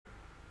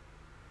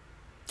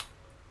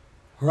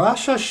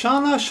Rosh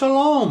Hashanah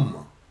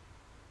Shalom.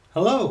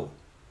 Hello.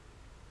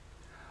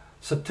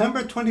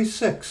 September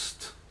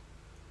 26th,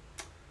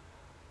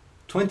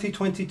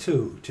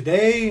 2022.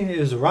 Today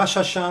is Rosh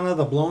Hashanah,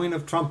 the blowing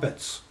of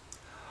trumpets.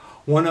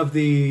 One of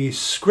the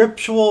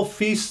scriptural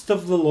feasts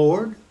of the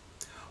Lord.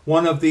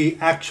 One of the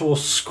actual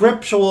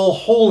scriptural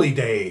holy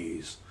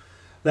days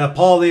that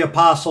Paul the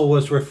Apostle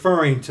was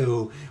referring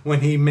to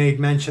when he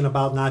made mention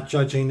about not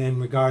judging in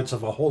regards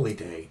of a holy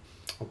day.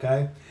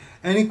 Okay?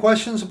 Any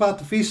questions about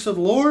the Feast of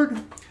the Lord?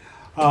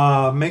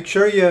 Make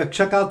sure you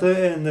check out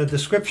in the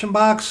description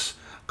box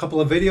a couple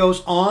of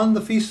videos on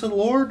the Feast of the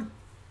Lord.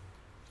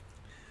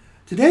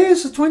 Today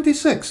is the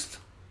 26th.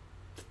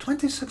 The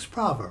 26th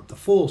proverb, the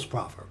Fool's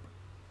Proverb.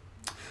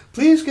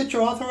 Please get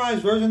your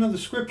authorized version of the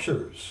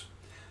Scriptures.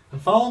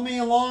 And follow me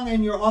along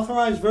in your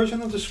authorized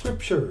version of the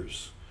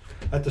Scriptures.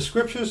 At the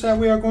Scriptures that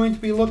we are going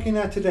to be looking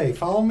at today.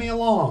 Follow me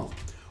along.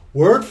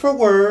 Word for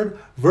word,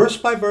 verse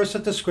by verse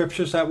at the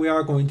Scriptures that we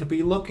are going to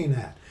be looking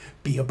at.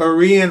 Be a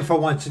Berean for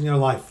once in your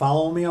life.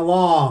 Follow me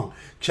along.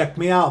 Check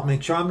me out.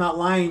 Make sure I'm not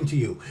lying to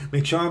you.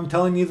 Make sure I'm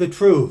telling you the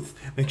truth.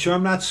 Make sure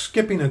I'm not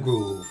skipping a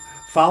groove.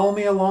 Follow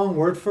me along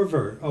word for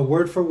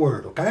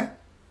word, okay?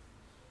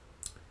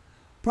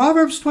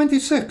 Proverbs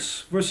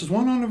 26, verses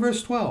 1 on to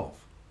verse 12.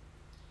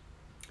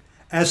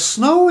 As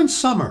snow in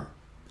summer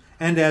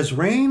and as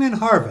rain in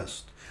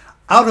harvest,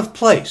 out of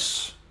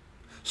place.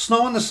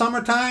 Snow in the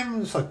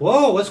summertime, it's like,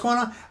 whoa, what's going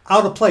on?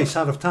 Out of place,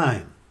 out of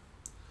time.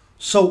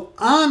 So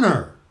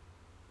honor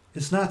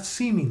is not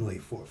seemingly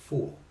for a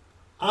fool.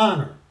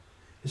 Honor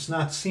is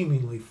not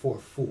seemingly for a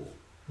fool.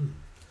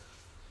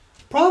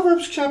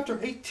 Proverbs chapter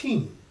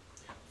 18,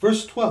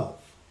 verse 12.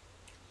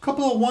 A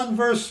couple of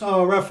one-verse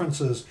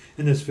references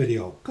in this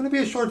video. Going to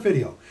be a short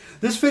video.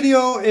 This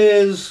video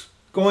is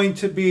going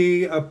to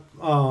be a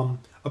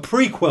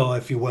prequel,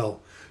 if you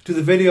will, to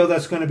the video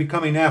that's going to be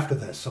coming after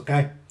this,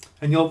 okay?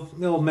 And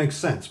it'll make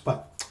sense.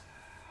 But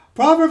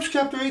Proverbs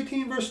chapter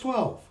 18, verse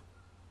 12.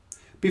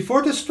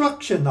 Before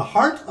destruction, the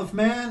heart of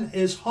man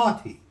is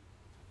haughty,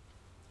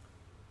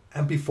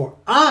 and before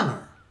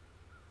honor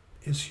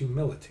is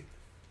humility.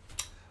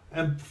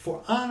 And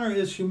before honor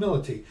is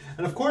humility.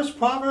 And of course,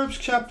 Proverbs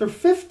chapter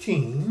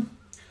 15,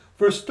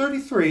 verse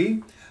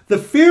 33. The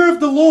fear of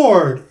the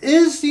Lord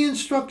is the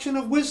instruction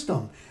of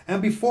wisdom,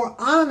 and before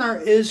honor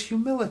is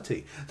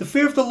humility. The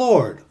fear of the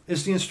Lord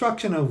is the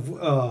instruction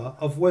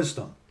of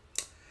wisdom.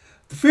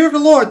 The fear of the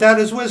Lord, that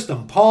is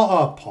wisdom.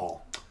 Job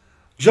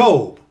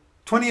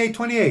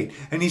 28:28.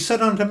 And he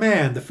said unto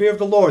man, the fear of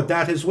the Lord,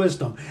 that is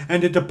wisdom.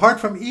 And to depart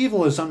from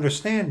evil is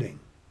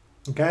understanding.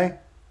 Okay?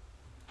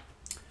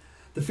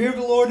 The fear of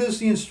the Lord is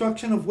the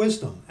instruction of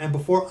wisdom. And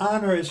before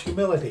honor is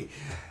humility.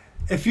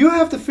 If you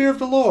have the fear of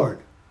the Lord,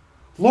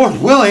 Lord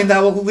willing,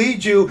 that will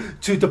lead you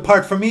to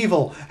depart from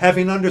evil,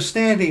 having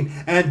understanding.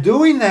 And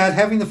doing that,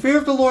 having the fear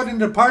of the Lord and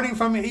departing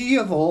from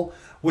evil,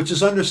 which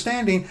is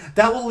understanding,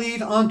 that will lead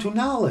on to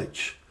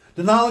knowledge.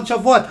 The knowledge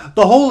of what?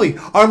 The Holy,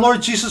 our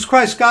Lord Jesus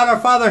Christ, God our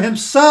Father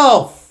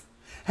himself.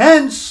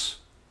 Hence,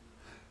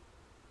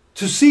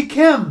 to seek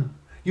him,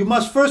 you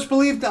must first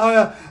believe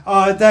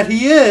that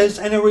he is,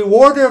 and a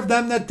rewarder of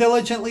them that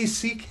diligently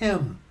seek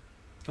him.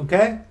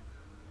 Okay?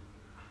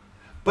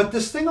 But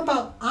this thing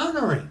about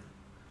honoring,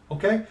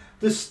 okay?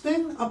 This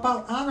thing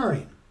about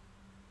honoring,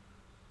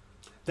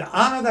 the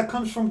honor that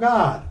comes from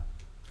God,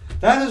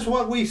 that is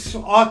what we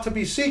ought to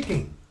be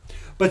seeking.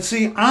 But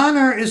see,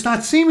 honor is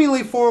not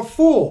seemingly for a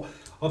fool.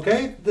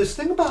 Okay? This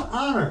thing about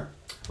honor.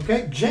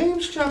 Okay?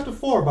 James chapter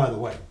 4, by the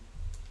way.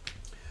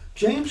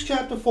 James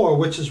chapter 4,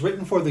 which is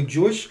written for the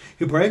Jewish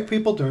Hebraic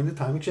people during the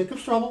time of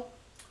Jacob's trouble.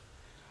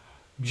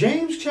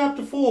 James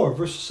chapter 4,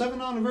 verse 7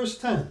 on to verse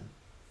 10.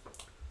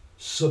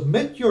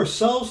 Submit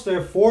yourselves,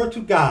 therefore, to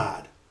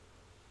God.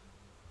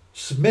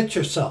 Submit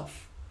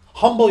yourself.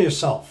 Humble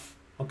yourself.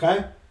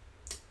 Okay?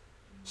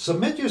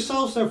 Submit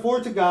yourselves, therefore,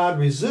 to God.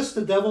 Resist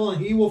the devil,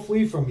 and he will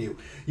flee from you.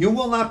 You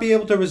will not be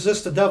able to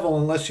resist the devil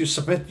unless you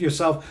submit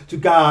yourself to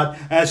God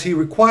as he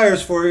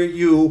requires for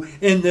you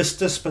in this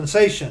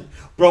dispensation.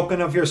 Broken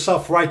of your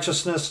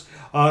self-righteousness,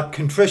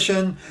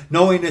 contrition,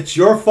 knowing it's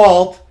your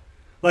fault.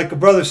 Like a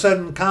brother said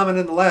in the comment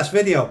in the last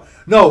video.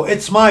 No,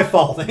 it's my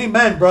fault.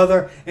 Amen,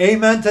 brother.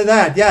 Amen to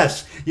that.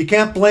 Yes, you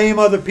can't blame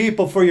other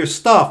people for your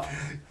stuff.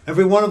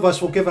 Every one of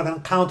us will give an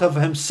account of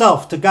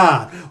himself to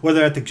God,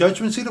 whether at the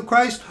judgment seat of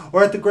Christ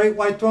or at the great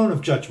white throne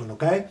of judgment,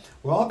 okay?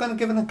 We're all going to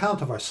give an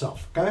account of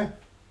ourselves, okay?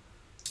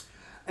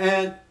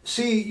 And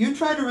see, you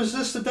try to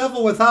resist the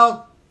devil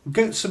without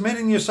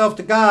submitting yourself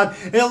to God,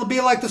 it'll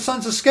be like the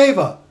sons of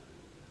Sceva,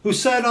 who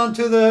said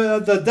unto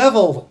the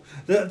devils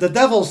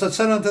that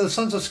said unto the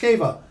sons of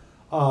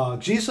Sceva,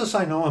 Jesus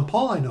I know and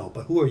Paul I know,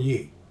 but who are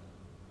ye?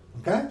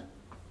 Okay?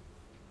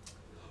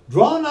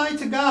 Draw nigh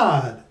to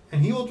God,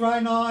 and he will draw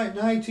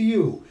nigh to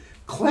you.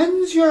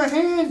 Cleanse your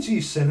hands,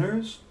 ye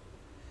sinners,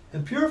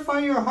 and purify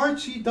your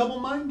hearts, ye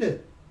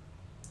double-minded.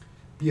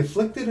 Be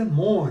afflicted and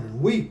mourn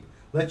and weep.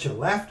 Let your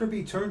laughter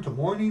be turned to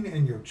mourning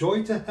and your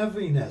joy to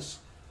heaviness.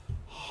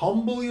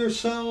 Humble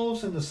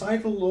yourselves in the sight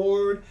of the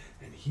Lord,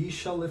 and he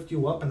shall lift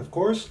you up. And of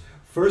course,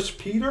 1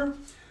 Peter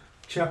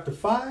chapter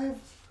 5,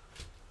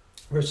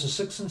 verses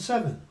 6 and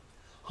 7.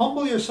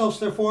 Humble yourselves,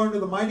 therefore, under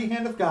the mighty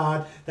hand of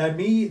God, that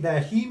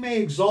he may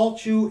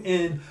exalt you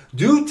in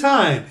due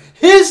time.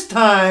 His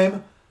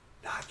time,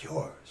 not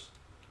yours.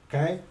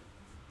 Okay?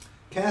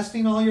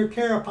 Casting all your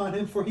care upon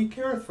him, for he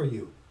careth for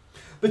you.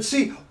 But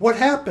see, what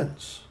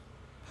happens?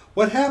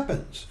 What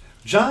happens?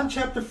 John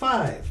chapter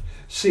 5.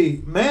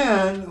 See,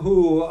 man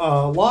who,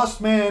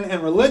 lost man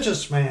and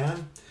religious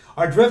man,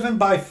 are driven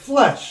by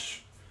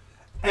flesh.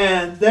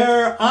 And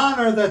their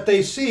honor that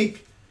they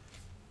seek,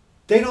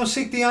 they don't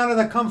seek the honor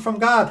that comes from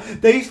God.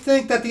 They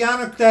think that the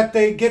honor that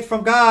they get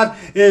from God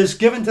is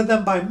given to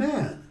them by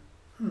man.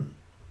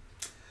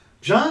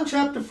 John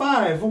chapter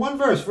 5, one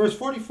verse, verse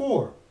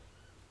 44.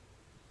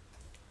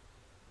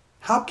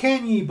 How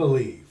can ye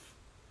believe,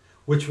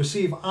 which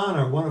receive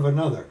honor one of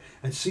another,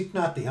 and seek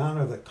not the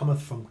honor that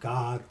cometh from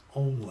God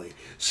only?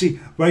 See,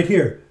 right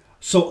here.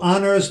 So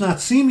honor is not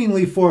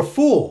seemingly for a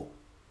fool.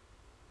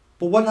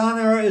 But what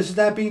honor is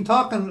that being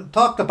talked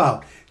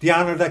about? The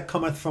honor that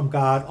cometh from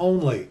God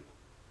only.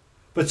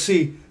 But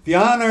see, the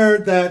honor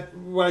that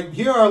right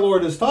here our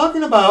Lord is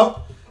talking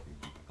about,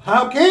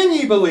 how can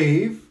ye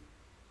believe,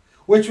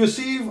 which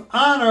receive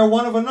honor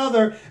one of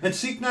another, and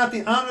seek not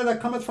the honor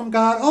that cometh from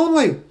God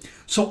only?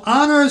 So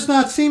honor is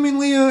not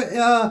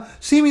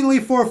seemingly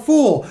for a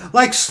fool,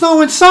 like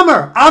snow in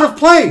summer, out of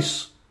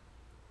place.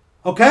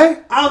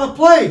 Okay, out of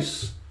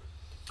place.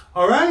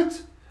 All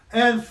right,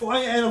 and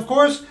of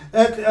course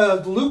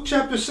at Luke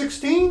chapter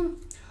 16.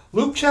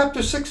 Luke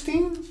chapter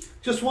 16,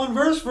 just one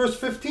verse, verse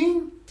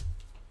 15.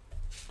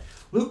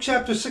 Luke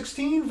chapter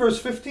 16, verse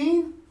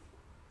 15.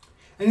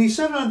 And he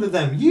said unto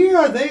them, Ye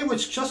are they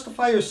which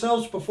justify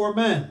yourselves before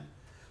men,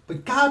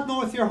 but God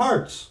knoweth your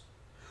hearts.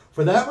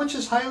 For that which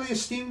is highly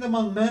esteemed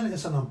among men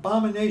is an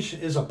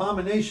abomination, in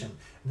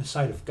the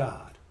sight of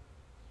God.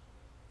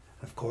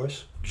 And of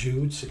course,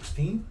 Jude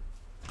 16.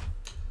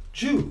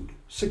 Jude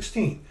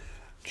 16.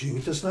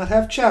 Jude does not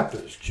have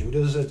chapters. Jude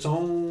is its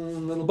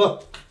own little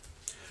book.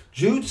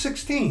 Jude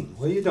 16.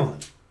 What are you doing?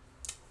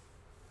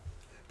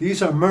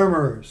 These are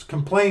murmurers,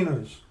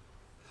 complainers,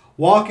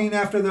 walking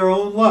after their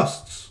own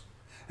lusts,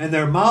 and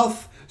their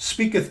mouth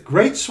speaketh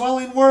great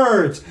swelling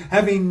words,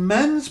 having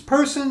men's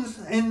persons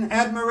in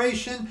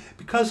admiration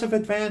because of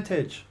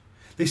advantage.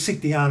 They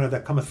seek the honor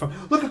that cometh from...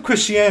 Look at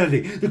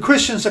Christianity. The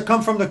Christians that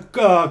come from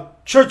the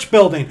church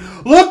building.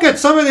 Look at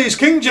some of these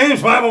King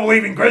James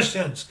Bible-believing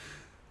Christians.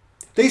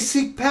 They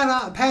seek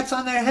pats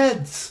on their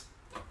heads.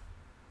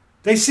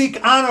 They seek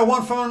honor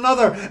one from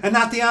another, and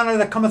not the honor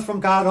that cometh from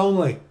God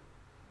only.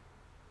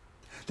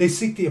 They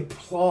seek the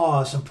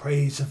applause and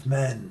praise of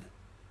men.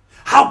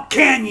 How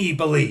can ye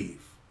believe?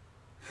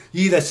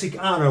 Ye that seek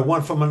honor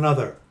one from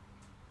another,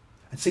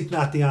 and seek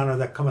not the honor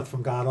that cometh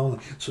from God only.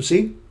 So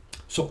see,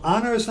 so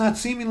honor is not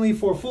seemingly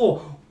for a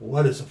fool.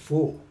 What is a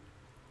fool?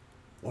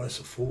 What is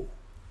a fool?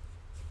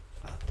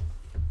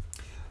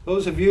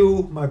 Those of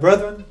you, my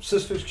brethren,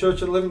 sisters,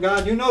 Church of the Living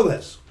God, you know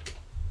this.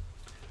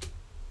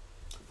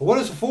 But what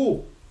is a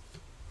fool?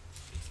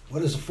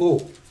 What is a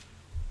fool?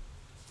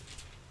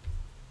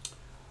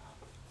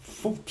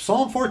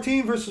 Psalm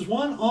 14, verses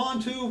 1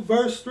 on to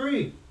verse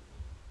 3.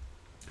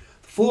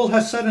 The fool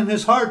has said in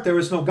his heart, there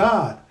is no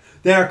God.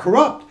 They are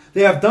corrupt.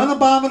 They have done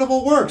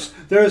abominable works.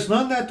 There is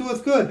none that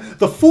doeth good.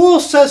 The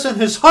fool says in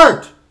his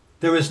heart,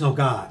 there is no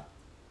God.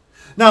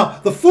 Now,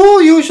 the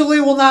fool usually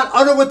will not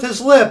utter with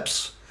his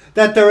lips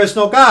that there is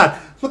no God.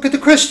 Look at the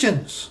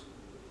Christians.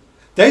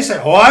 They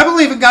say, oh, I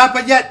believe in God,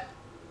 but yet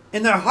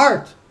in their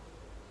heart,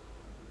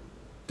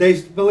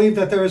 they believe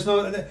that there is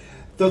no...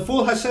 The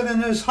fool has said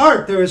in his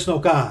heart, there is no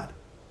God.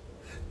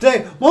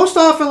 They, most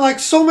often, like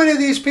so many of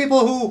these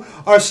people who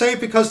are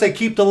saved because they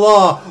keep the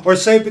law, or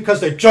saved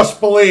because they just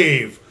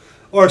believe,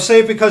 or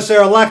saved because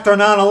they're elect or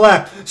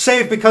non-elect,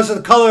 saved because of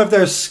the color of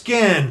their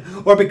skin,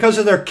 or because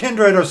of their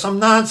kindred, or some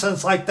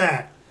nonsense like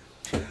that.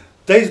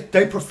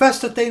 They profess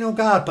that they know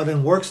God, but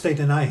in works they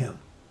deny Him.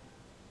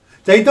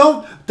 They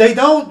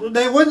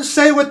wouldn't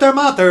say with their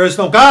mouth, there is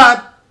no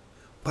God,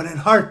 but in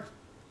heart,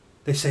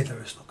 they say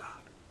there is no God.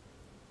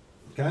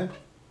 Okay?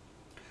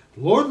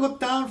 The Lord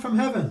looked down from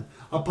heaven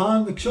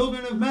upon the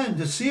children of men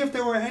to see if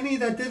there were any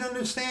that did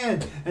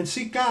understand and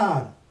seek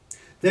God.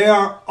 They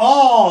are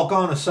all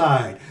gone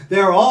aside. They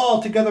are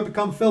all together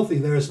become filthy.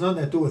 There is none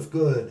that doeth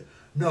good.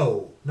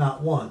 No,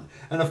 not one.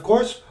 And of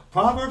course,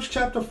 Proverbs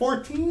chapter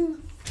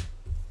 14.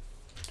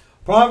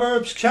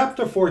 Proverbs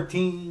chapter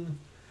 14,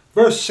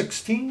 verse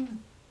 16.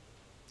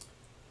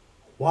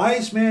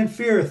 Wise man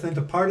feareth and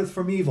departeth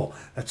from evil.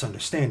 That's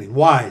understanding.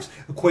 Wise,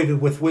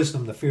 equated with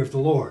wisdom, the fear of the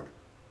Lord.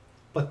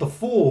 But the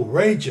fool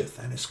rageth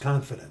and is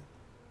confident.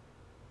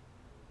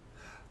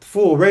 The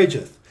fool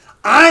rageth.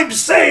 I'm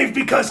saved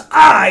because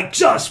I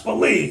just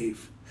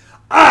believe.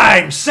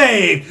 I'm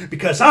saved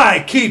because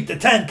I keep the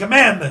 10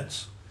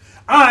 Commandments.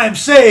 I'm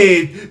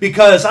saved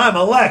because I'm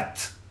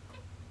elect.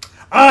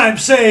 I'm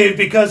saved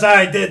because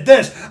I did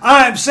this.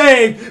 I'm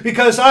saved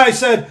because I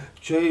said,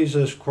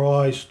 Jesus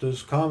Christ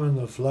is come in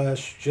the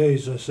flesh.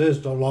 Jesus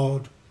is the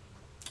Lord.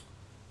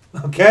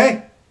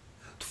 Okay?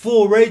 The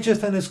fool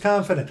rageth and is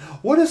confident.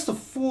 What is the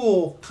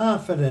fool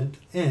confident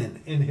in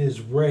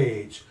his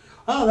rage?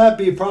 Oh, that'd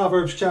be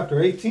Proverbs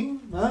chapter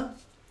 18. Huh?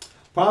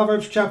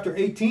 Proverbs chapter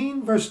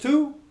 18, verse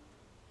 2.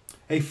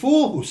 A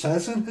fool who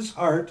says in his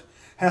heart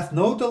hath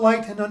no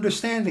delight in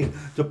understanding,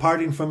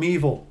 departing from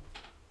evil,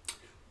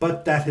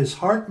 but that his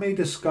heart may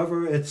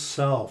discover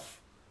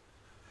itself.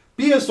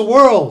 Be as the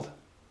world,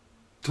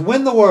 to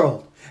win the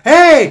world.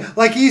 Hey,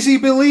 like easy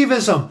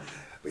believism.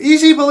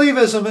 Easy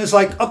believism is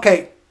like,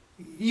 okay,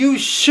 you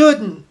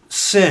shouldn't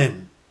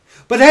sin.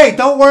 But hey,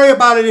 don't worry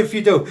about it if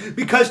you do.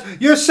 Because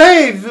you're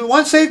saved.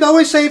 Once saved,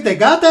 always saved. They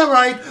got that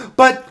right.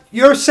 But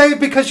you're saved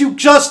because you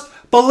just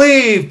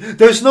believe.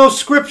 There's no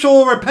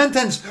scriptural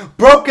repentance,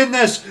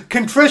 brokenness,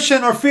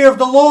 contrition, or fear of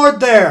the Lord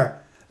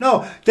there.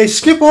 No, they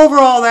skip over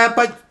all that,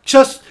 but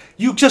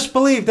you just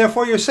believe,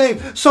 therefore you're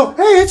saved. So,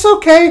 hey, it's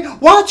okay.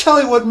 Watch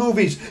Hollywood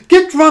movies.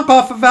 Get drunk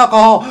off of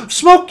alcohol.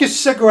 Smoke your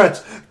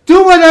cigarettes.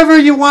 Do whatever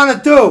you want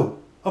to do.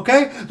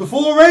 Okay? The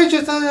fool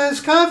rageth and is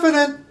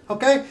confident.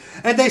 Okay?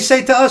 And they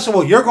say to us,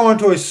 well, you're going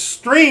to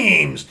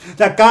extremes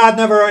that God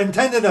never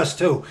intended us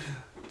to.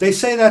 They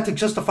say that to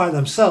justify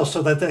themselves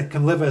so that they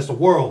can live as the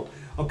world.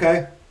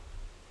 Okay?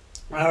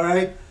 All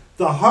right?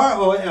 The heart,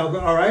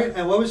 all right?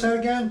 And what was that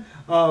again?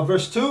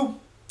 Verse 2.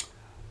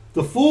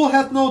 The fool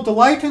hath no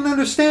delight in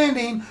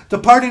understanding,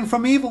 departing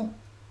from evil.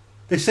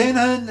 They say in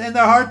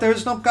their heart there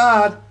is no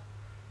God.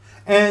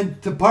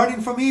 And departing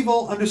from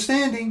evil,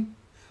 understanding,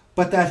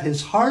 but that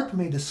his heart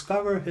may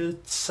discover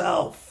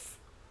itself.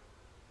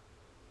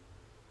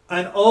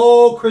 And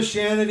oh,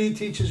 Christianity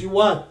teaches you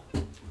what?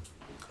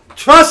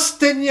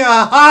 Trust in your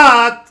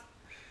heart.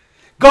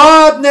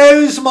 God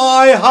knows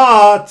my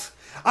heart.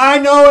 I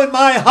know in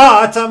my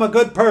heart I'm a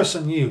good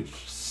person, you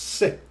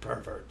sick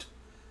pervert.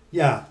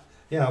 Yeah.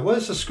 Yeah, what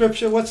is the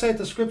scripture? What's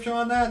the scripture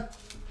on that?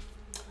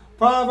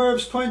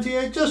 Proverbs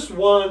 28, just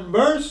one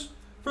verse.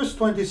 Verse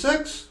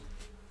 26.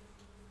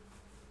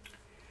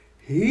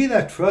 He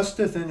that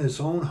trusteth in his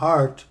own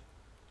heart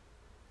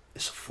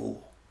is a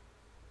fool.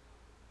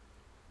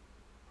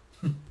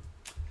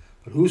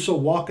 But whoso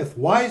walketh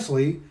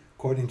wisely,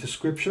 according to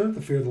scripture,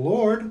 the fear of the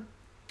Lord,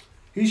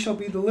 he shall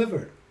be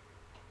delivered.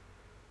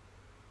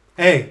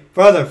 Hey,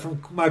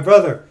 my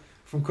brother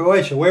from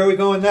Croatia, where are we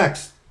going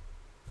next?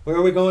 Where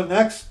are we going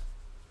next?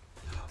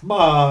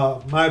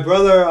 My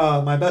brother,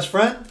 my best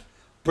friend,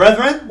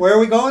 brethren, where are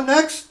we going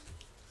next?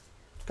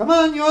 Come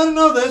on, you ought to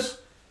know this.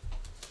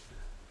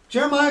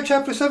 Jeremiah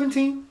chapter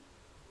 17,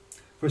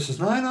 verses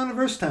 9 on to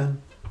verse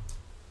 10.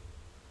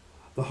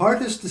 The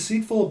heart is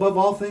deceitful above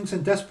all things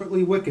and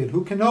desperately wicked.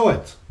 Who can know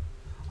it?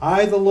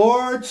 I, the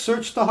Lord,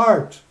 search the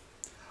heart.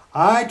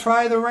 I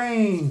try the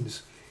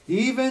reins,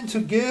 even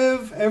to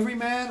give every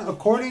man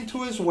according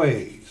to his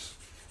ways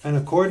and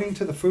according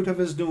to the fruit of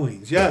his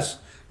doings. Yes.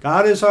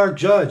 God is our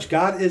judge.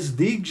 God is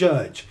the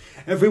judge.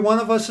 Every one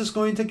of us is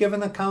going to give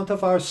an account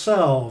of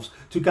ourselves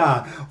to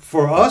God.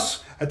 For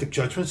us, at the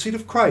judgment seat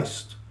of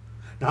Christ.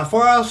 Not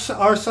for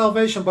our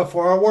salvation, but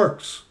for our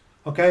works.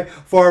 Okay?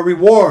 For our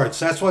rewards.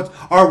 That's what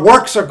our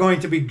works are going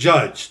to be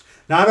judged.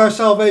 Not our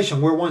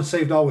salvation. We're once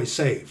saved, always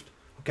saved.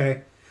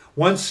 Okay?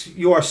 Once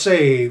you are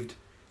saved,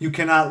 you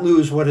cannot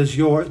lose what is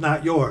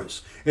not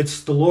yours.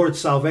 It's the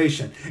Lord's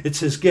salvation. It's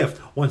his gift.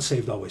 Once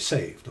saved, always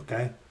saved.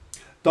 Okay?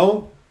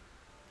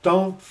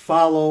 Don't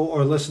follow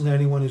or listen to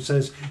anyone who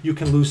says you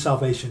can lose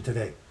salvation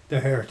today.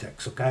 They're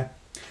heretics, okay?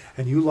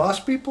 And you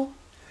lost people,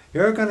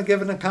 you're going to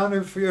give an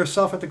account for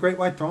yourself at the great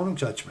white throne of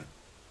judgment.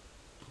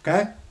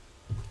 Okay?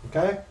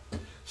 Okay?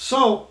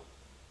 So,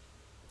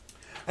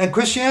 and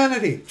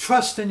Christianity,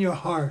 trust in your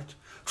heart.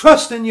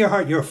 Trust in your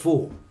heart. You're a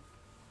fool.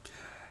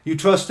 You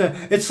trust in,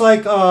 it's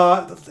like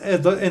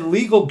in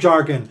legal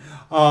jargon,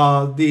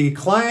 the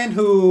client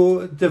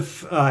who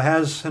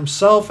has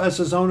himself as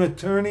his own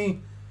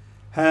attorney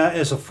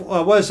is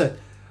what is it?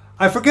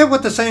 I forget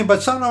what the saying,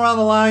 but something around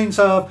the lines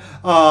of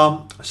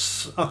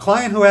a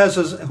client who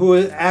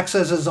acts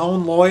as his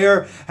own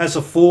lawyer has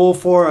a fool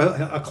for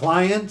a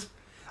client.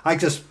 I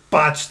just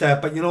botched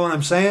that, but you know what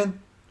I'm saying?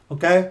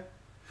 Okay?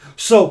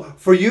 So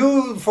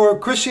for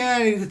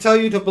Christianity to tell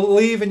you to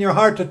believe in your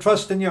heart, to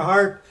trust in your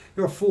heart,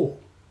 you're a fool.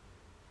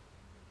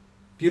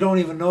 You don't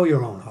even know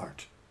your own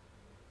heart.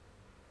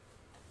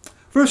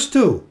 Verse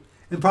 2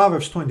 in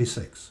Proverbs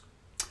 26.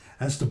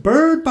 As the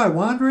bird by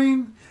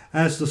wandering,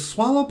 as the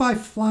swallow by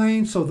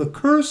flying, so the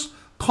curse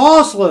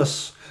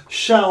causeless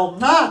shall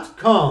not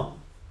come.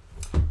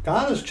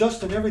 God is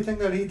just in everything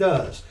that he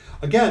does.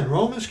 Again,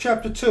 Romans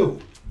chapter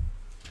 2.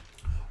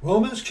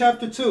 Romans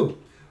chapter 2,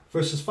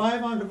 verses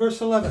 5 on to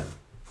verse 11.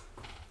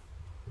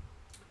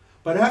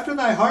 But after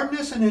thy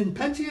hardness and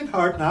impenitent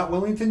heart, not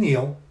willing to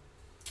kneel,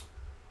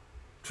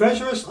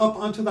 treasurest up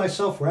unto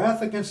thyself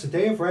wrath against the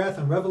day of wrath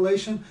and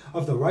revelation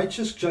of the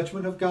righteous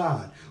judgment of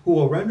God, who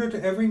will render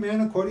to every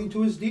man according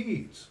to his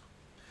deeds.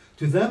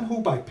 To them who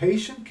by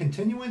patient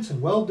continuance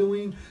and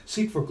well-doing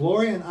seek for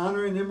glory and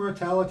honor and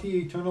immortality,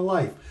 eternal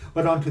life.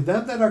 But unto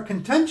them that are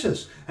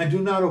contentious and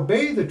do not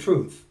obey the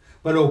truth,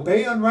 but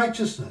obey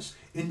unrighteousness,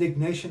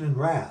 indignation and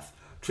wrath,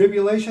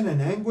 tribulation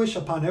and anguish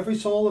upon every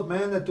soul of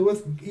man that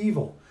doeth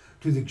evil,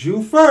 to the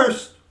Jew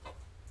first,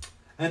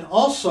 and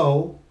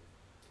also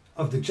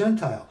of the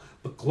Gentile.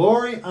 But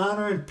glory,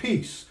 honor, and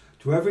peace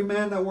to every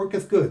man that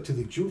worketh good, to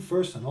the Jew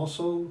first, and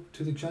also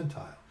to the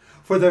Gentile.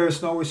 For there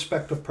is no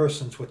respect of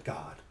persons with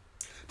God.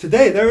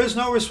 Today, there is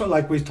no respect,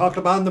 like we talked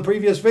about in the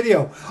previous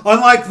video.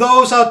 Unlike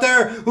those out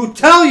there who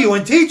tell you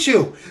and teach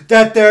you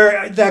that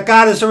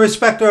God is a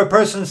respecter of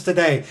persons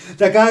today.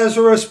 That God is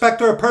a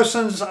respecter of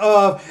persons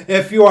of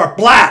if you are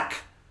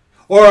black,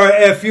 or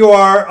if you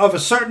are of a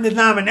certain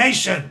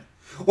denomination,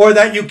 or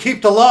that you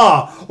keep the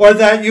law, or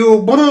that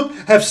you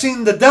have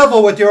seen the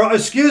devil with your,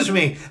 have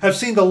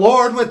seen the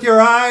Lord with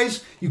your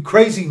eyes, you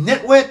crazy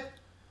nitwit,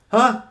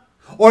 huh?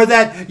 Or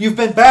that you've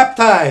been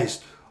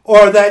baptized,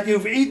 or that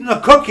you've eaten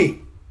a cookie.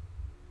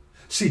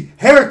 See,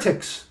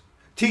 heretics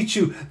teach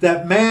you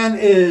that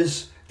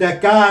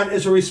God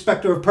is a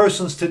respecter of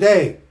persons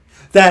today.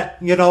 That,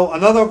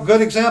 another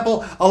good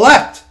example,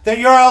 elect, that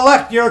you're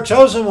elect, you're a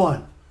chosen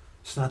one.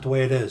 It's not the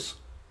way it is.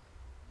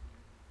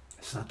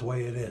 It's not the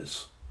way it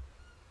is.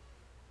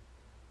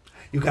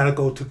 You got to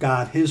go to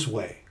God His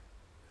way,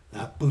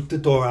 not boot the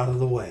door out of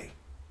the way.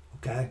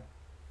 Okay?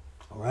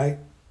 All right?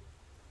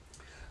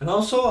 And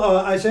also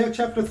Isaiah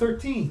chapter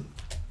 13.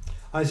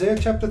 Isaiah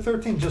chapter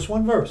 13, just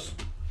one verse.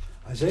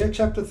 Isaiah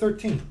chapter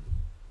 13.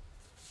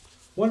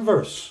 One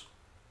verse.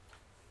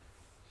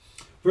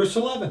 Verse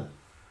 11.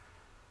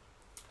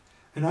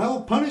 And I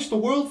will punish the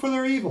world for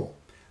their evil,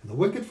 and the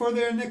wicked for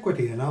their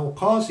iniquity, and I will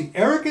cause the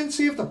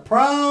arrogancy of the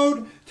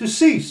proud to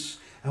cease,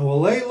 and will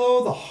lay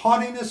low the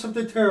haughtiness of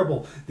the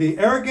terrible. The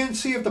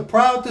arrogancy of the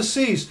proud to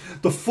cease.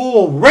 The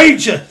fool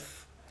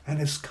rageth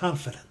and is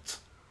confident.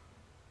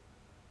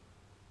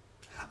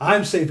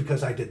 I'm saved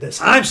because I did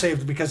this. I'm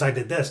saved because I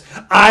did this.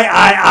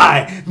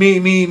 I.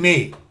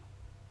 Me.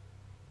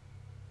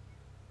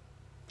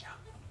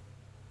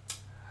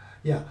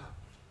 Yeah.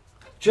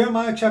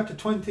 Jeremiah chapter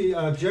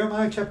 2.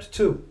 Jeremiah chapter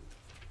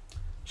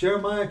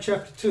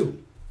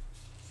 2.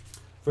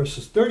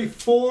 Verses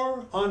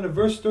 34 on to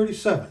verse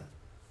 37.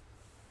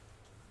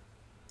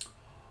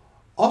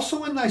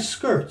 Also in thy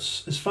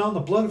skirts is found the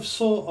blood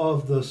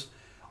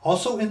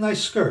Also in thy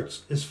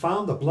skirts is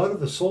found the blood of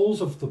the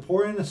souls of the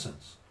poor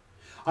innocents.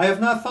 I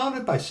have not found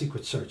it by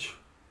secret search,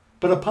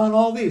 but upon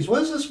all these. What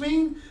does this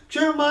mean?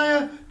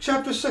 Jeremiah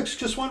chapter 6,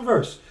 just one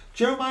verse.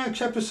 Jeremiah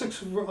chapter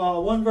 6,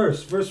 one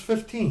verse, verse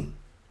 15.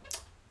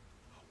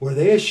 Were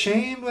they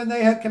ashamed when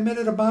they had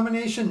committed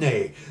abomination?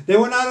 Nay, they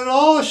were not at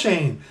all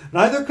ashamed,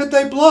 neither could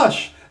they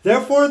blush.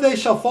 Therefore they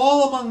shall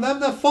fall among them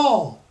that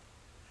fall.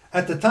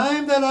 At the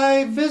time that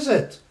I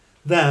visit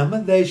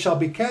them, they shall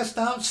be cast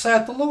out,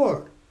 saith the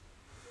Lord.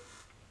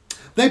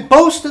 They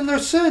boast in their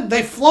sin.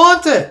 They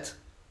flaunt it.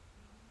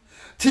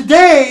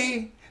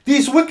 Today,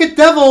 these wicked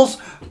devils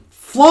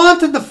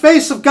flaunt in the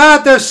face of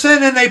God their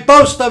sin, and they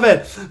boast of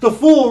it. The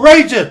fool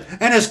rageth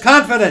and is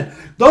confident.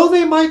 Though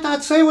they might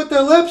not say with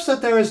their lips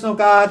that there is no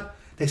God,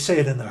 they say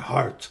it in their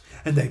heart,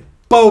 and they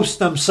boast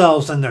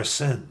themselves in their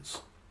sins.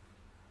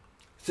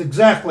 It's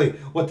exactly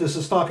what this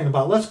is talking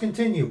about. Let's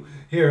continue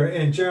here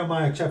in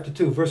Jeremiah chapter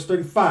 2, verse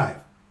 35.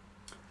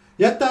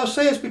 Yet thou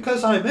sayest,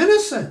 because I am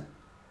innocent,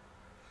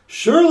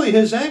 surely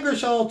his anger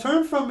shall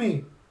turn from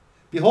me.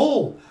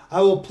 Behold,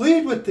 I will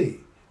plead with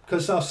thee,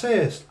 because thou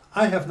sayest,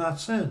 I have not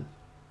sinned.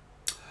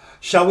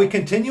 Shall we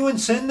continue in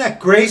sin that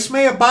grace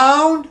may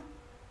abound?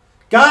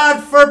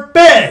 God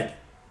forbid.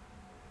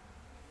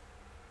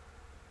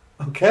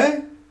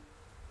 Okay?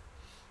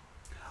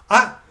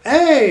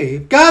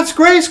 God's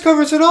grace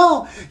covers it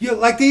all. You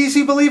like the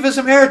easy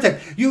believism heretic.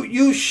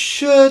 You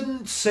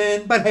shouldn't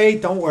sin, but hey,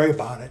 don't worry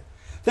about it.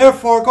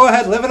 Therefore, go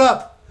ahead, live it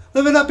up.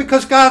 Live it up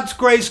because God's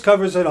grace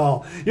covers it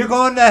all. You're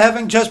going to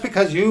heaven just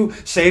because you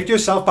saved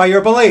yourself by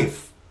your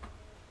belief.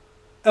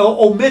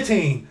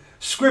 Omitting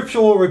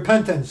scriptural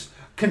repentance,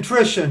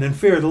 contrition, and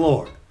fear of the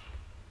Lord.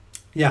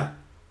 Yeah.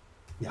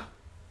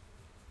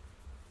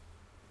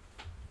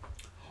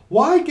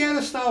 Why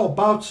gettest thou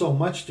about so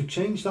much to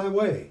change thy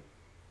way?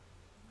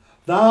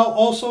 Thou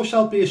also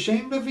shalt be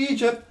ashamed of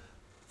Egypt,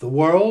 the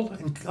world,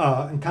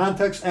 in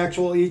context,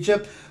 actual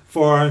Egypt,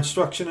 for our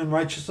instruction in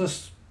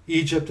righteousness.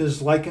 Egypt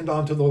is likened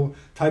unto the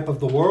type of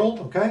the world,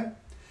 okay?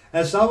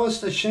 As thou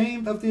wast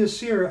ashamed of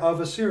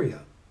Assyria.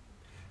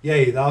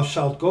 Yea, thou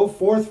shalt go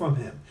forth from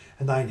him,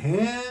 and thine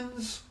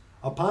hands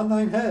upon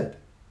thine head.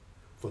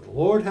 For the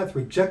Lord hath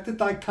rejected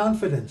thy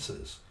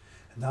confidences,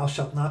 and thou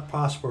shalt not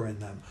prosper in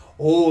them.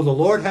 Oh, the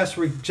Lord hath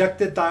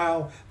rejected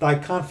thy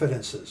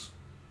confidences.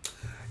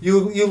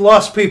 You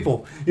lost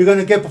people. You're going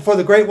to get before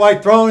the great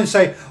white throne and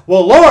say,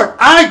 well, Lord,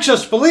 I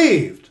just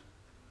believed,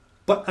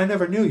 but I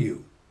never knew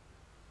you.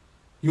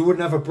 You were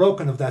never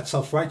broken of that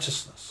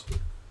self-righteousness.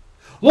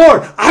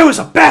 Lord, I was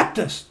a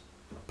Baptist,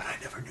 but I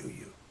never knew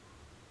you.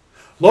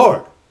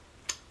 Lord,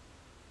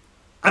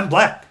 I'm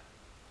black.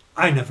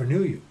 I never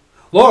knew you.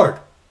 Lord,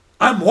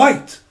 I'm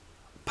white,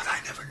 but I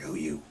never knew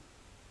you.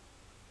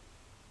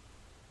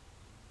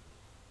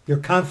 Your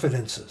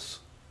confidences.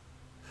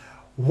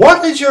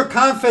 What is your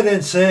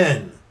confidence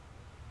in?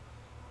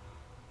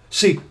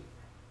 See,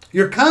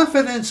 Your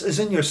confidence is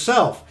in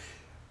yourself.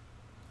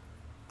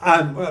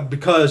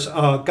 Because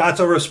God's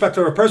a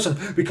respecter of a person,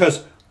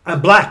 because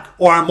I'm black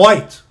or I'm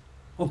white,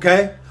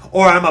 okay?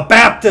 Or I'm a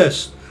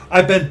Baptist.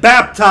 I've been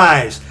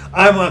baptized.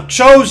 I'm a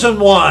chosen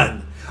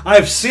one.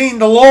 I've seen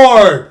the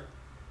Lord.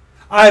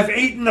 I've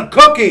eaten a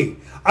cookie.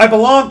 I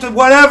belong to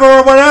whatever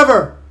or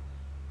whatever.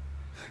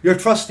 You're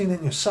trusting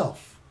in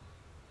yourself.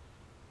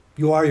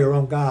 You are your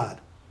own God.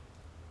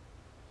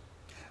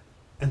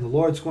 And the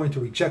Lord's going to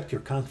reject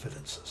your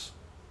confidences.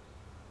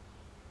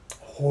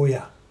 Oh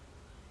yeah.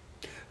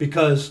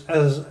 Because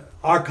as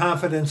our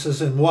confidence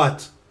is in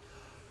what?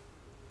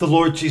 The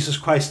Lord Jesus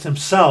Christ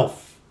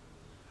himself.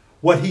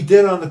 What he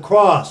did on the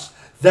cross.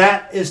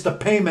 That is the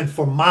payment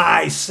for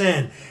my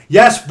sin.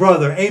 Yes,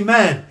 brother.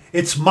 Amen.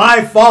 It's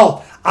my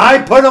fault. I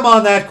put him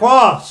on that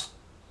cross.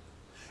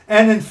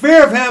 And in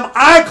fear of him,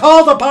 I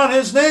called upon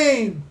his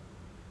name.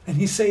 And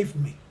he saved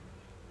me.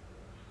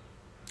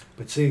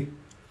 But see,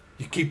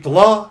 you keep the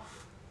law.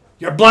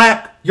 You're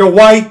black. You're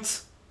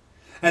white.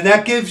 And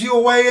that gives you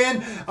a way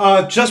in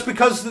just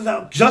because of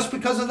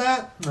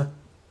that?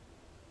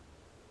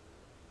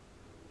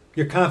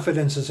 Your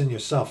confidence is in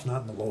yourself,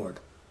 not in the Lord.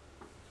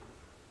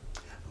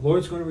 The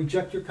Lord's going to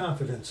reject your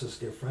confidences,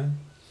 dear friend.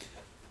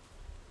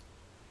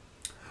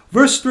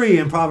 Verse 3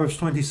 in Proverbs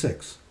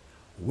 26.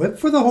 Whip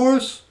for the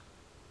horse,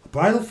 a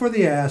bridle for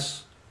the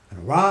ass, and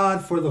a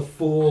rod for the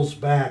fool's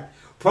back.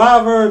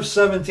 Proverbs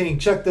 17.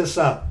 Check this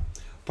out.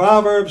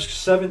 Proverbs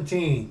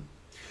 17.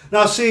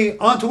 Now see,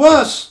 unto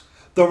us,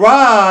 the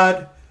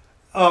rod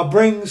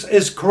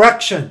is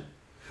correction.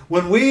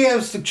 When we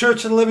as the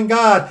Church of the Living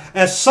God,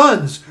 as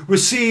sons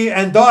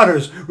and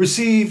daughters,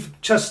 receive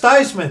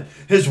chastisement,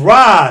 his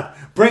rod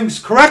brings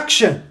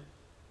correction.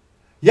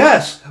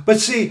 Yes, but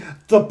see,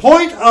 the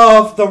point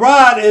of the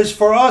rod is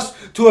for us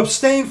to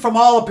abstain from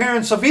all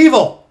appearance of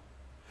evil.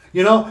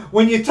 You know,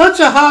 when you touch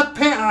a hot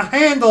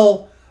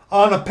handle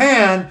on a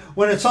pan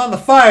when it's on the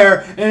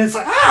fire and it's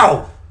like,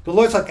 ow! The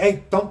Lord's like,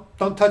 hey,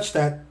 don't touch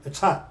that. It's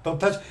hot. Don't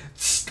touch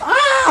it.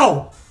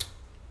 Ow!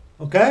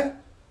 Okay?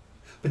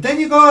 But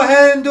then you go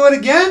ahead and do it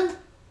again.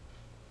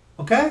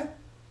 Okay?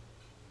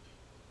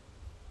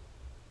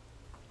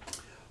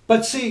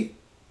 But see,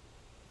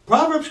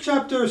 Proverbs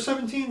chapter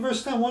 17,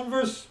 verse 10, one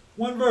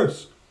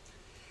verse.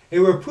 A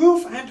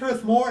reproof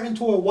entereth more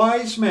into a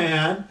wise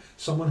man,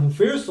 someone who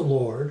fears the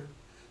Lord,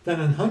 than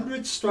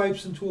 100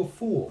 stripes into a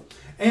fool.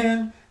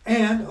 And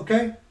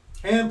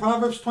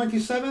Proverbs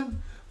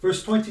 27,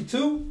 verse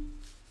 22.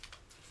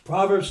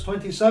 Proverbs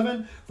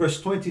 27,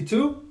 verse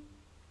 22.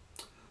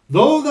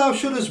 Though thou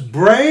shouldest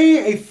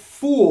bray a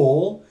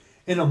fool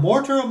in a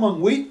mortar among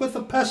wheat with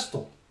a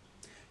pestle,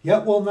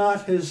 yet will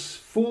not his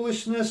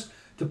foolishness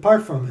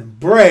depart from him.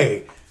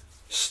 Bray,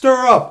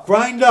 stir up,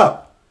 grind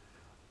up,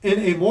 in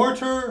a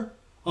mortar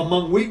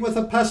among wheat with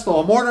a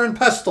pestle. A mortar and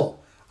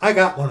pestle. I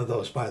got one of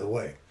those, by the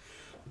way.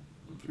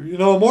 You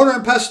know, a mortar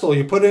and pestle,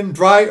 you put in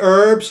dry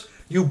herbs,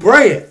 you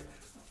bray it,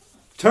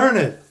 turn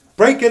it,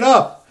 break it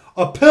up,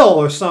 a pill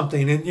or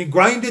something, and you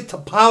grind it to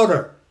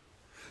powder.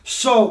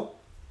 So,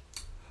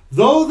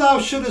 though thou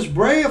shouldest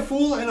bray a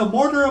fool in a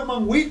mortar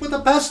among wheat with a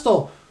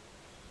pestle,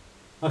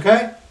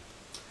 okay,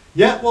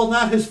 yet will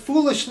not his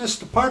foolishness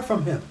depart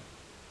from him.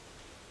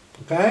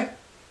 Okay?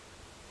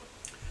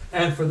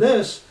 And for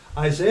this,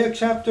 Isaiah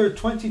chapter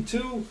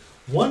 22,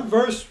 one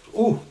verse,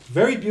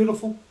 very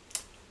beautiful.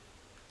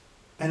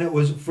 And it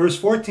was verse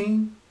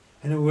 14,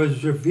 and it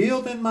was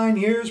revealed in mine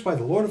ears by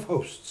the Lord of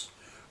hosts.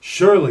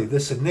 Surely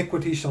this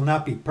iniquity shall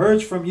not be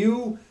purged from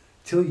you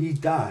till ye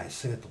die,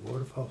 saith the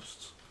Lord of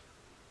hosts.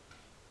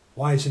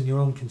 Wise in your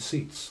own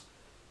conceits.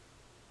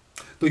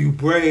 Though you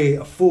bray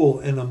a fool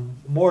in a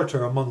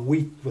mortar among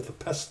wheat with a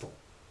pestle,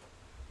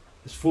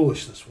 his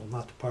foolishness will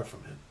not depart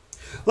from him.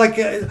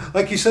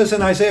 Like he says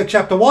in Isaiah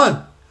chapter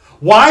 1,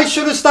 why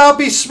shouldest thou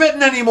be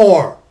smitten any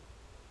more?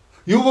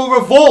 You will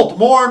revolt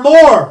more and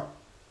more.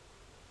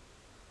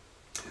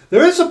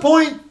 There is a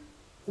point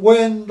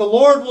when the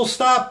Lord will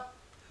stop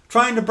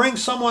trying to bring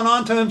someone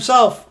onto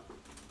himself.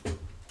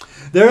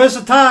 There is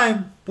a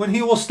time when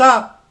he will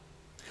stop.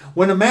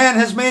 When a man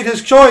has made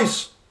his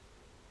choice,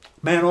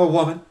 man or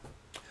woman,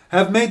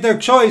 have made their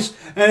choice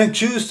and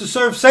choose to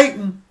serve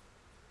Satan.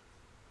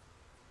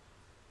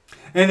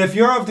 And if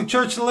you're of the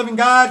Church of the Living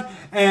God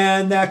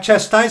and that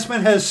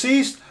chastisement has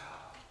ceased,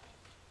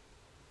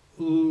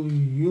 the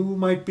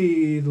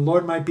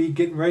Lord might be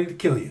getting ready to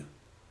kill you.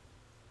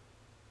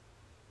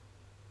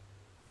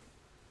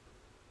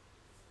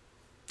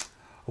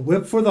 A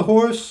whip for the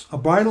horse, a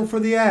bridle for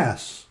the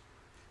ass,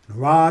 and a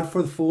rod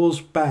for the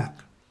fool's back.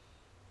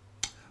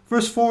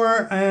 Verse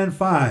 4 and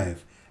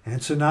 5.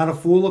 Answer not a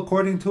fool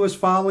according to his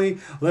folly,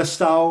 lest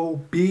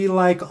thou be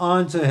like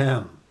unto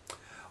him,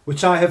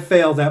 which I have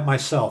failed at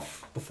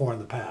myself before in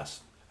the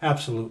past.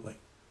 Absolutely.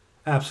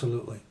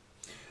 Absolutely.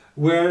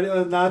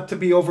 We're not to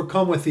be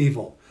overcome with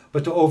evil,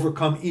 but to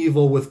overcome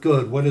evil with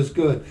good. What is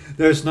good?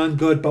 There's none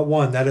good but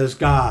one, that is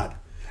God,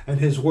 and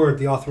his word,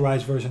 the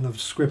authorized version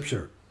of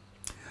Scripture.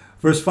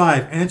 Verse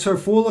 5, answer a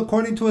fool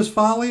according to his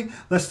folly,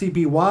 lest he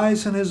be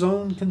wise in his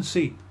own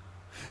conceit.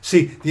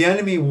 See, the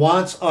enemy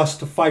wants us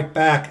to fight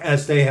back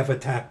as they have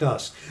attacked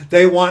us.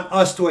 They want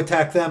us to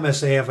attack them as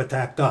they have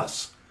attacked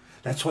us.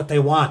 That's what they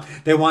want.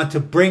 They want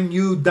to bring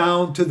you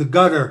down to the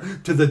gutter,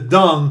 to the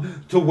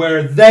dung, to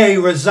where they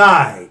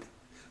reside.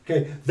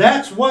 Okay,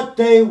 that's what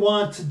they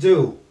want to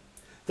do.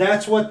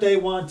 That's what they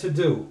want to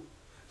do.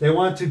 They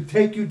want to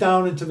take you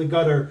down into the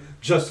gutter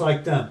just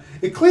like them.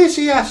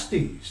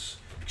 Ecclesiastes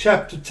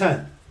chapter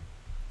 10.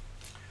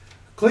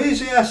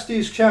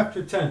 Ecclesiastes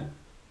chapter 10.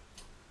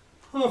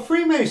 Oh,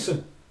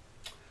 Freemason.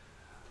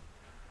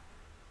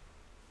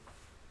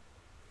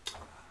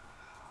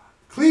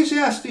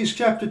 Ecclesiastes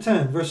chapter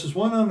 10, verses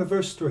 1 on to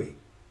verse 3.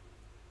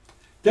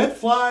 Dead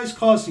flies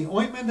cause the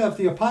ointment of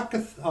the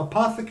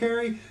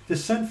apothecary to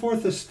send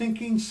forth a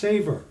stinking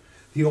savor.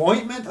 The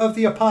ointment of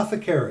the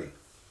apothecary.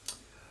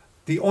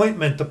 The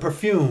ointment, the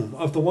perfume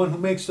of the one who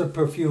makes the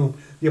perfume,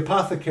 the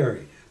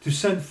apothecary, to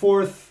send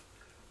forth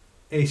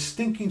a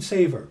stinking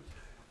savor.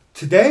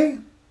 Today,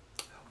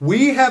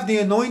 we have the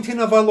anointing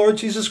of our Lord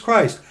Jesus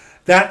Christ.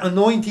 That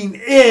anointing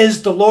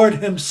is the Lord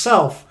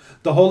himself,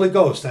 the Holy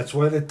Ghost. That's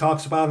what it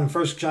talks about in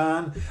 1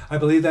 John. I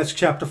believe that's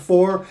chapter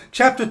 4.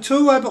 Chapter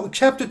 2,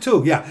 chapter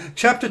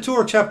 2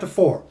 or chapter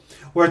 4.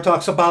 Where it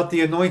talks about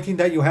the anointing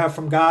that you have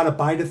from God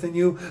abideth in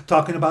you.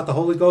 Talking about the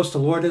Holy Ghost. The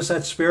Lord is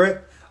that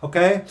Spirit.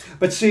 Okay?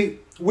 But see,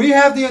 we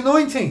have the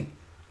anointing.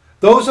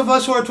 Those of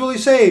us who are truly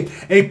saved.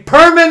 A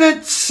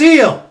permanent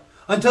seal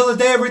until the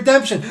day of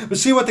redemption. But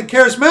see, what the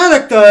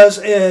charismatic does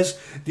is,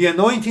 the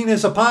anointing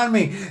is upon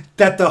me.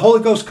 That the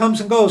Holy Ghost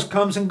comes and goes,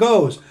 comes and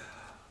goes.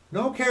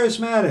 No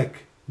charismatic,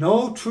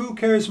 no true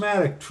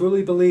charismatic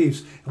truly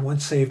believes in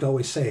once saved,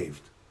 always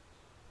saved.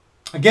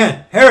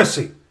 Again,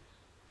 heresy.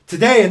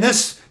 Today in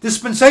this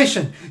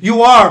dispensation,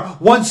 you are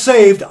once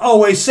saved,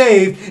 always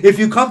saved, if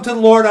you come to the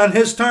Lord on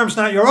his terms,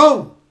 not your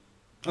own.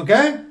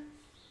 Okay?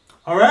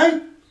 All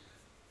right?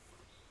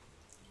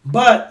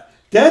 But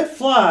dead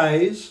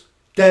flies,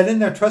 dead in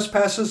their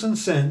trespasses and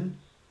sin,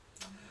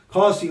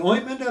 cause the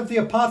ointment of the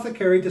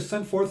apothecary to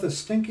send forth a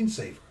stinking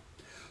savor.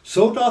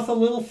 So doth a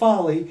little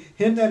folly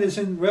him that is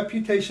in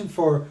reputation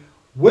for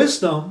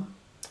wisdom,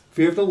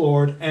 fear of the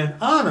Lord, and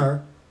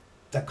honor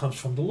that comes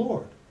from the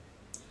Lord.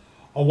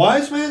 A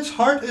wise man's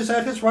heart is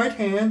at his right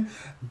hand,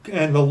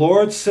 and the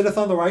Lord sitteth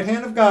on the right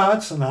hand of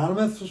God,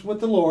 synonymous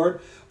with the Lord,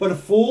 but a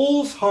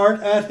fool's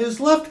heart at his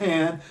left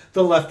hand,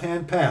 the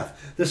left-hand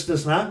path. This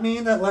does not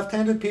mean that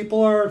left-handed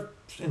people are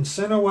in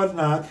sin or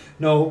whatnot.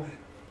 No,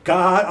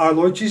 God, our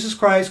Lord Jesus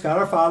Christ, God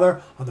our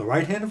Father, on the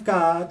right hand of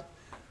God,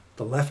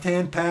 the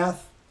left-hand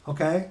path,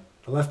 okay?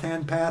 The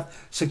left-hand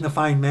path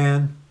signifying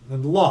man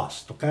and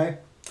lost, okay?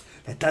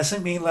 That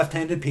doesn't mean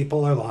left-handed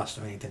people are lost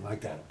or anything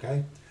like that,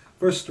 okay?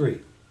 Verse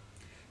 3.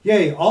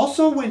 Yea,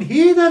 also when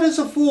he that is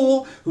a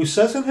fool, who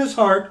says in his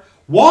heart,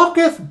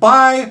 walketh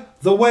by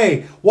the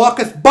way.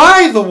 Walketh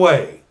by the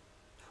way.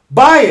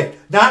 By it,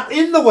 not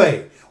in the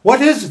way. What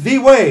is the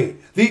way,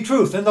 the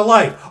truth, and the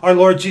life? Our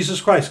Lord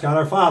Jesus Christ, God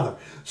our Father.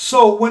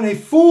 So when a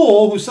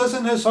fool, who says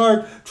in his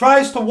heart,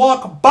 tries to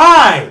walk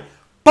by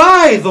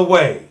the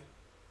way,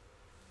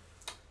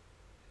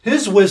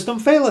 his wisdom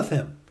faileth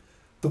him.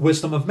 The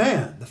wisdom of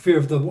man, the fear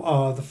of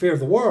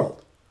the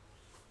world.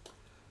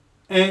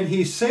 And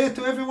he saith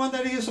to everyone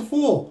that he is a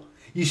fool.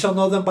 Ye shall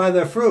know them by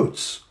their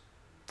fruits.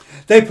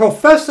 They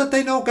profess that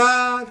they know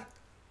God,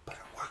 but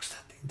it works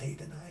that they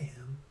deny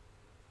him.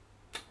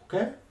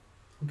 Okay?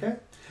 Okay?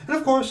 And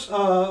of course,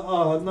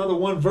 another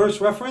one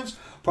verse reference,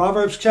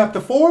 Proverbs chapter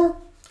 4.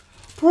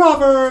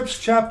 Proverbs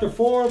chapter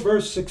 4,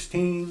 verse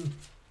 16.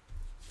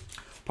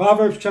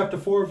 Proverbs chapter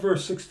 4,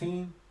 verse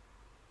 16.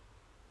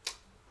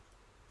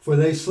 For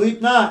they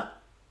sleep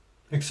not,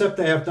 except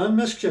they have done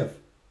mischief.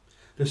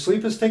 Their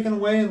sleep is taken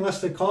away unless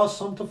they cause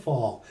some to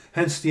fall.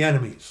 Hence the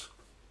enemies.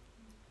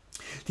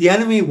 The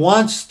enemy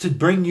wants to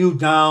bring you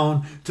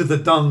down to the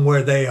dung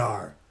where they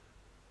are.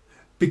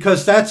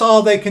 Because that's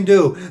all they can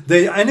do.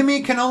 The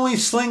enemy can only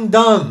sling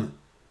dung.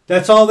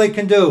 That's all they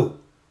can do.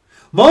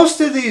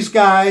 Most of these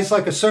guys,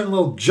 like a certain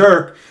little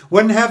jerk,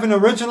 wouldn't have an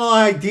original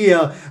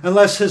idea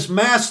unless his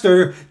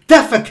master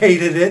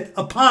defecated it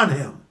upon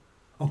him.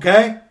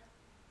 Okay?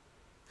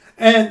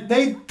 And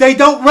they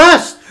don't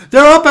rest.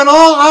 They're up at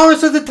all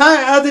hours of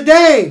the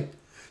day,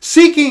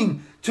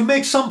 seeking to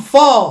make some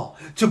fall,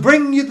 to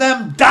bring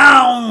them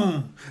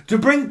down, to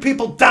bring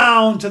people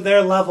down to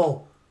their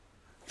level.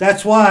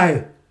 That's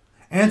why.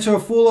 Answer a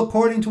fool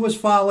according to his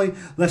folly,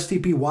 lest he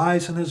be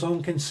wise in his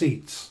own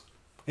conceits.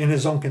 In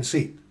his own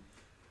conceit.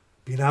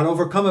 Be not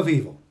overcome of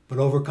evil, but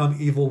overcome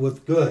evil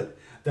with good.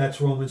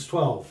 That's Romans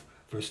 12,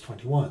 verse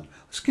 21.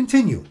 Let's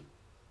continue.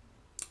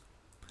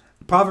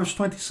 Proverbs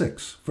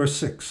 26, verse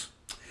 6.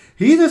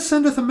 He that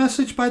sendeth a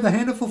message by the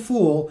hand of a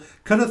fool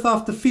cutteth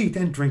off the feet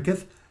and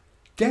drinketh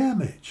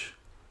damage.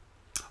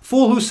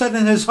 Fool who said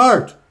in his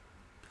heart,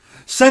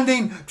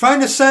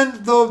 trying to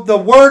send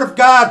the word of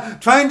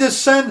God, trying to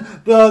send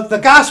the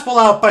gospel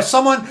out by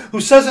someone who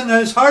says in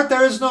his heart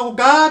there is no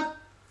God.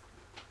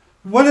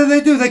 What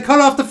do? They cut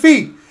off the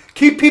feet,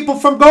 keep people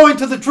from going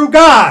to the true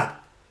God,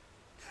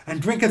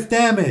 and drinketh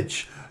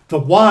damage, the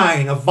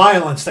wine of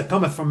violence that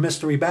cometh from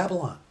mystery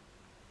Babylon.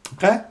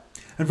 Okay?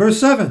 And verse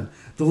 7,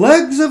 the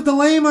legs of the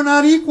lame are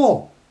not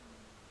equal.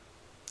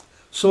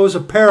 So is a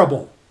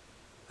parable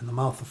in the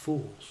mouth of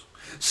fools.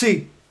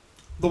 See,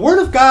 the Word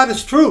of God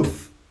is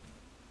truth.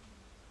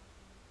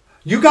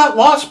 You got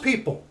lost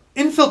people,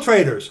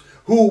 infiltrators,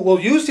 who will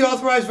use the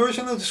authorized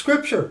version of the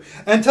Scripture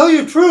and tell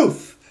you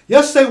truth.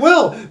 Yes, they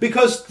will,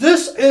 because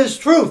this is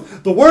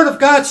truth. The Word of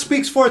God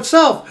speaks for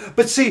itself.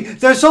 But see,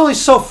 there's only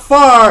so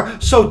far,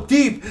 so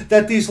deep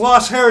that these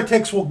lost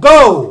heretics will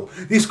go.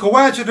 These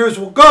coadjutors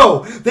will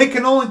go. They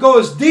can only go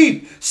as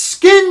deep,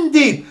 skin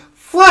deep,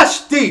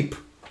 flesh deep.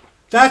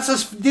 That's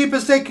as deep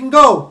as they can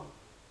go.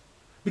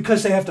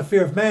 Because they have the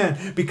fear of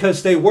man.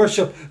 Because they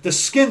worship the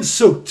skin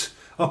suit.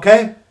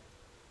 Okay?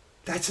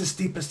 That's as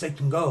deep as they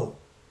can go.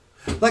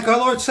 Like our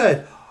Lord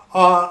said,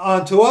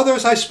 unto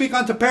others I speak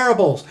unto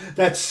parables,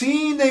 that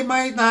seeing they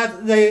might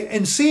not,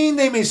 in seeing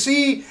they may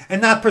see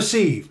and not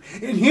perceive.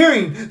 In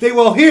hearing they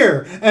will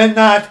hear and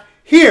not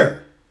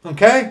hear.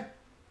 Okay?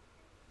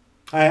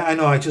 I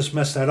know I just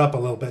messed that up a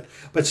little bit.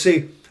 But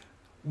see,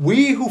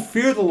 we who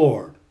fear the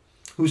Lord,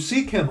 who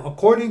seek Him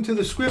according to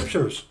the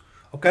Scriptures,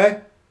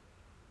 okay?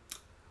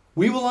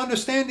 We will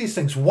understand these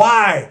things.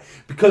 Why?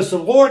 Because the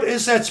Lord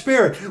is that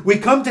Spirit. We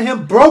come to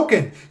Him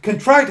broken,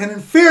 contrite, and in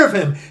fear of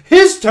Him,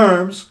 His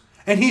terms,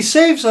 and He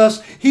saves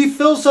us. He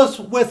fills us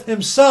with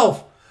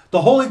Himself,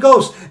 the Holy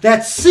Ghost,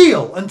 that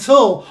seal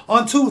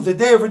unto the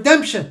day of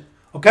redemption.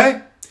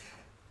 Okay?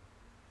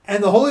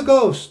 And the Holy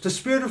Ghost, the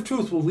Spirit of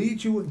truth, will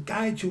lead you and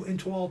guide you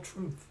into all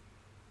truth.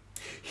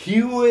 He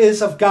who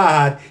is of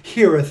God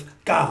heareth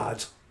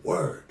God's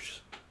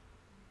words.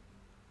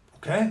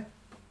 Okay?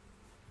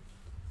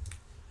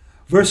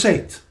 Verse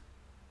 8.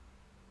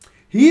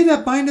 He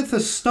that bindeth a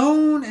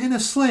stone in a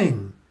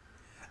sling,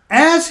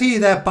 as he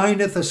that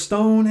bindeth a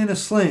stone in a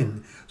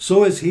sling,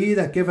 so is he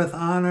that giveth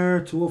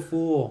honor to a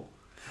fool.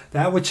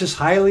 That which is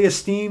highly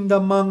esteemed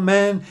among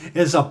men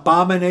is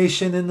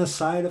abomination in the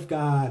sight of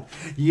God.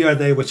 Ye are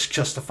they which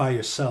justify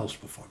yourselves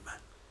before men.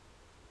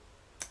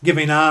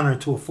 Giving honor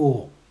to a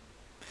fool.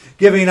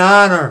 Giving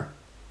honor,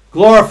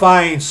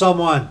 glorifying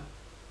someone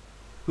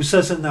who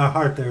says in their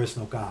heart there is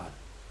no God.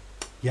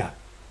 Yeah.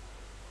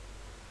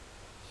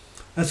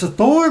 As a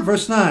thorn,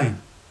 verse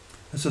 9,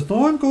 as a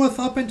thorn goeth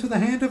up into the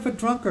hand of a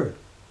drunkard,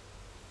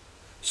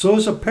 so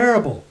is a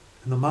parable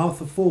in the mouth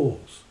of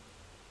fools.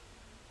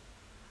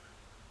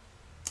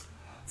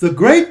 The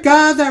great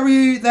God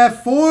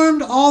that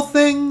formed all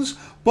things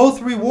both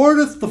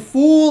rewardeth the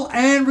fool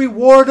and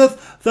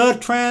rewardeth the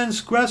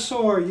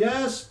transgressor.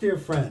 Yes, dear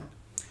friend.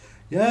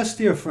 Yes,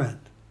 dear friend.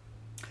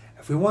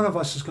 Every one of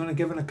us is going to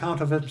give an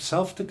account of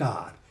himself to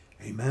God.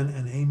 Amen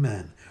and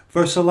amen.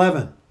 Verse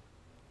 11.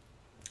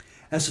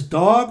 As a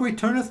dog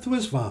returneth to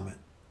his vomit,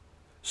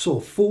 so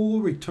a fool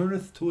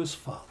returneth to his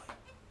folly.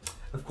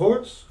 Of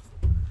course,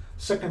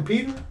 2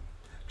 Peter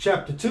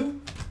chapter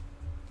 2.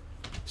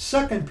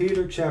 2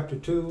 Peter chapter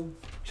 2,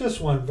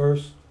 just one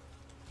verse.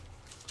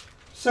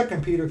 2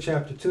 Peter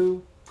chapter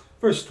 2,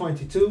 verse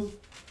 22.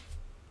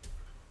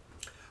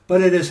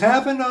 But it has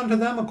happened unto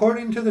them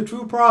according to the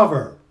true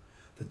proverb.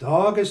 The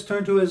dog is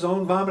turned to his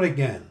own vomit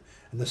again,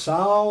 and the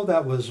sow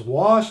that was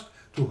washed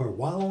to her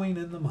wallowing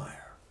in the mire.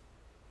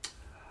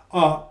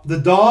 The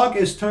dog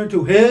is turned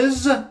to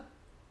his,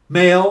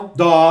 male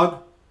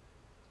dog,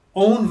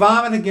 own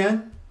vomit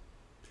again,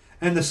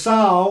 and the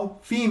sow,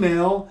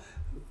 female,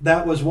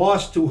 that was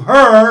washed to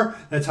her,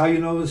 that's how you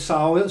know the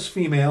sow is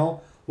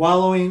female,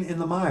 wallowing in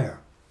the mire.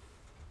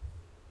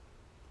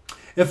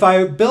 If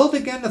I build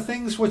again the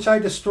things which I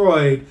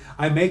destroyed,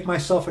 I make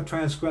myself a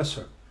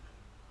transgressor.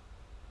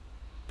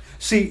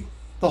 See,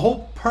 the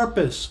whole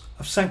purpose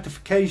of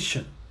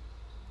sanctification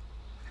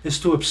is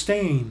to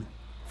abstain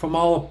from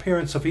all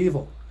appearance of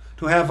evil,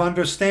 to have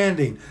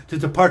understanding, to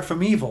depart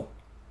from evil.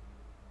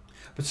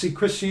 But see,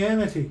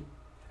 Christianity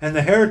and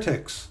the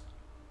heretics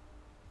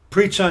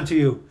preach unto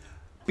you,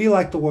 be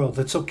like the world,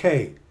 it's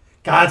okay.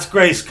 God's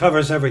grace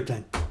covers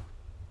everything.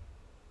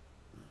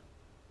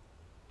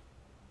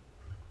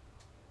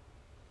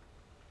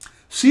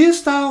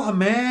 Seest thou a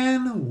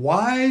man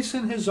wise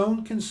in his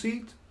own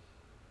conceit?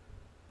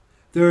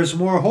 There is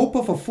more hope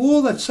of a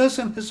fool that says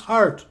in his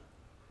heart,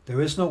 there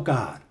is no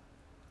God,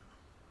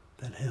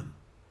 than him.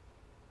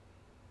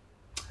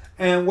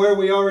 And where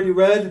we already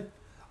read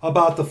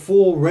about the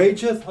fool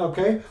rageth,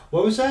 okay,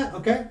 what was that?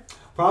 Okay,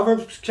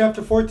 Proverbs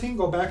chapter 14,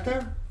 go back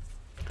there.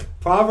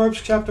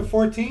 Proverbs chapter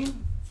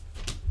 14.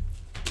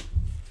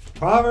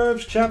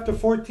 Proverbs chapter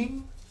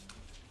 14.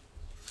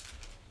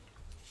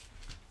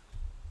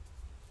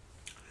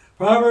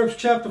 Proverbs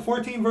chapter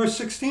 14, verse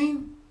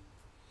 16.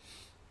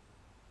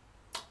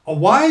 A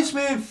wise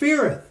man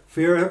fear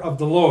of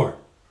the Lord.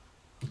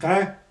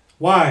 Okay?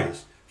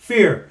 Wise,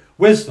 fear,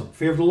 wisdom,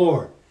 fear of the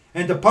Lord.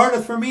 And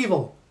departeth from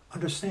evil,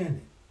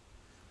 understanding.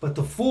 But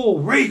the fool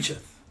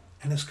rageth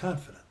and is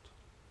confident.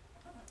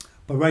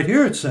 But right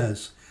here it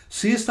says,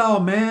 seest thou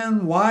a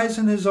man wise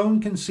in his own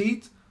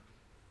conceit?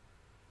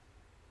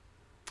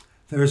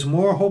 There is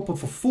more hope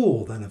of a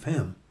fool than of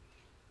him.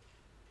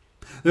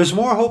 There's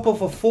more hope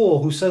of a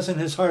fool who says in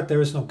his heart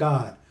there is no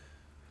God,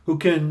 who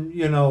can,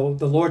 you know,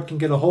 the Lord can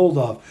get a hold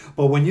of.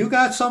 But when you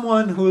got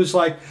someone who's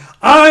like,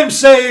 I'm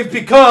saved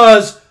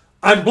because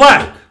I'm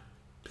black.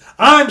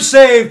 I'm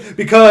saved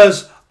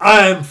because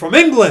I'm from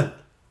England.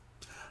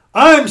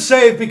 I'm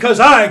saved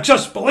because I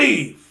just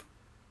believe.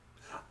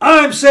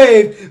 I'm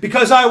saved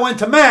because I went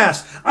to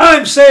Mass.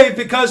 I'm saved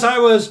because I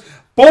was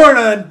born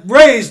and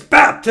raised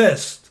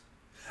Baptist.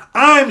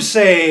 I'm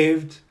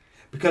saved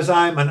because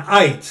I'm an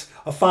ite,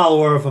 a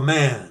follower of a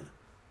man.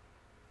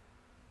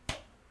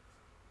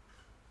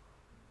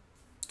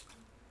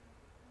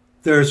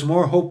 There's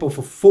more hope of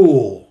a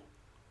fool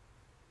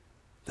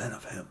than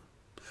of him.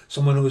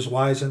 Someone who is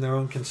wise in their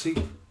own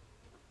conceit.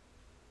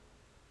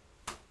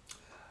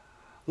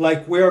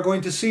 Like we are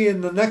going to see in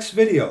the next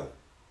video,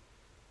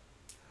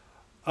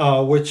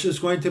 which is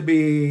going to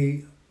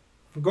be,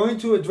 I'm going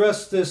to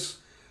address this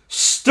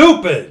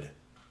stupid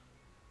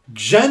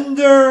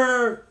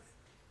gender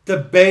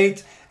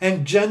debate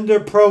and gender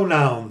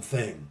pronoun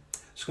thing.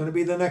 It's going to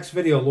be the next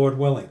video, Lord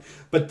willing.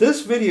 But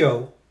this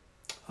video,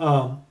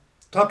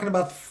 talking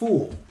about the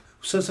fool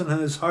who says in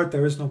his heart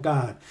there is no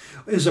God,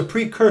 is a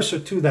precursor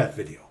to that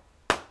video.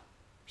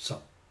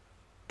 So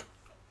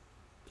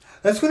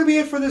that's going to be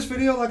it for this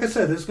video. Like I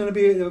said,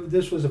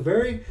 this was a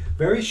very,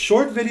 very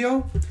short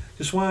video.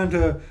 Just wanted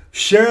to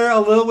share a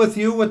little with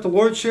you what the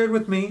Lord shared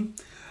with me.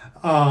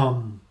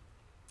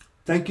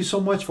 Thank you so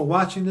much for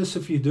watching this.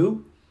 If you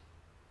do,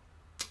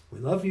 we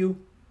love you.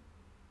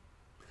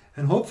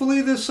 And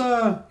hopefully this,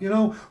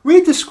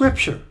 read the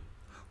scripture.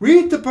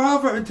 Read the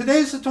proverb.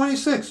 Today's the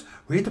 26th.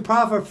 Read the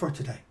proverb for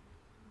today.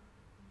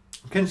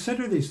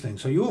 Consider these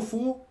things. Are you a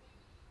fool?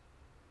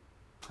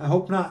 I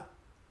hope not.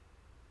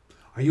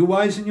 Are you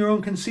wise in your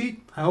own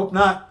conceit? I hope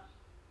not.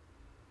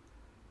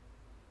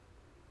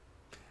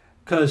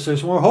 Because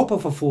there's more hope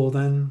of a fool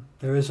than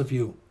there is of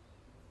you.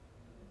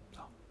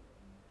 So.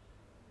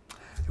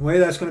 Anyway,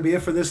 that's going to be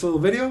it for this little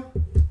video.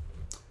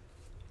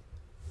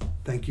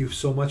 Thank you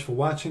so much for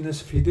watching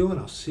this if you do, and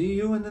I'll see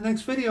you in the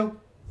next video.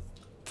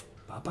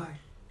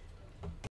 Bye-bye.